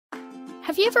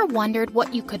Have you ever wondered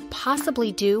what you could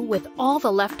possibly do with all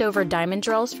the leftover diamond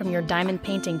drills from your diamond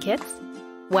painting kits?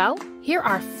 Well, here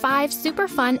are 5 super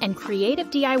fun and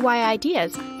creative DIY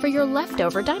ideas for your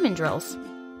leftover diamond drills.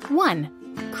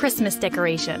 1. Christmas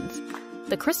decorations.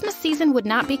 The Christmas season would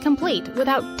not be complete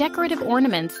without decorative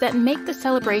ornaments that make the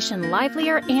celebration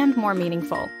livelier and more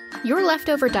meaningful. Your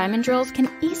leftover diamond drills can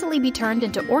easily be turned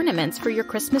into ornaments for your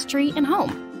Christmas tree and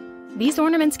home. These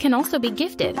ornaments can also be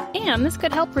gifted, and this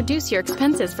could help reduce your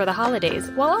expenses for the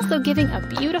holidays while also giving a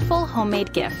beautiful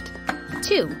homemade gift.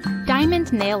 2.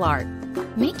 Diamond nail art.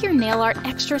 Make your nail art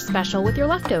extra special with your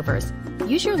leftovers.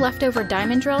 Use your leftover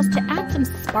diamond drills to add some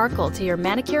sparkle to your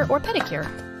manicure or pedicure.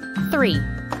 3.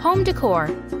 Home decor.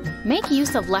 Make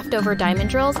use of leftover diamond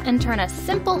drills and turn a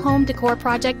simple home decor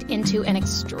project into an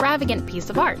extravagant piece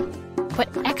of art. Put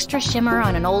extra shimmer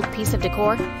on an old piece of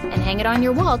decor and hang it on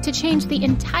your wall to change the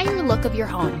entire look of your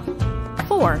home.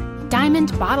 4.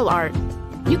 Diamond bottle art.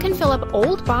 You can fill up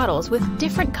old bottles with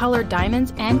different colored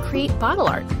diamonds and create bottle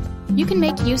art. You can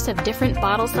make use of different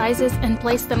bottle sizes and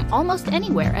place them almost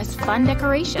anywhere as fun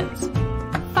decorations.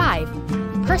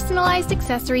 5. Personalized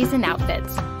accessories and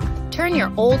outfits. Turn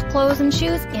your old clothes and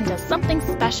shoes into something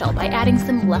special by adding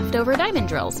some leftover diamond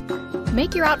drills.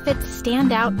 Make your outfits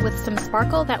stand out with some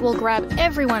sparkle that will grab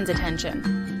everyone's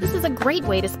attention. This is a great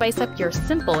way to spice up your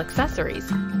simple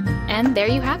accessories. And there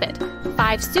you have it,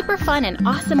 5 super fun and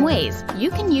awesome ways you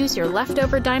can use your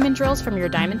leftover diamond drills from your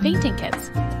diamond painting kits.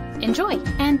 Enjoy,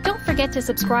 and don't forget to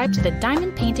subscribe to the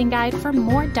Diamond Painting Guide for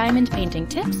more diamond painting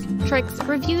tips, tricks,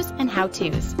 reviews, and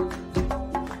how-tos.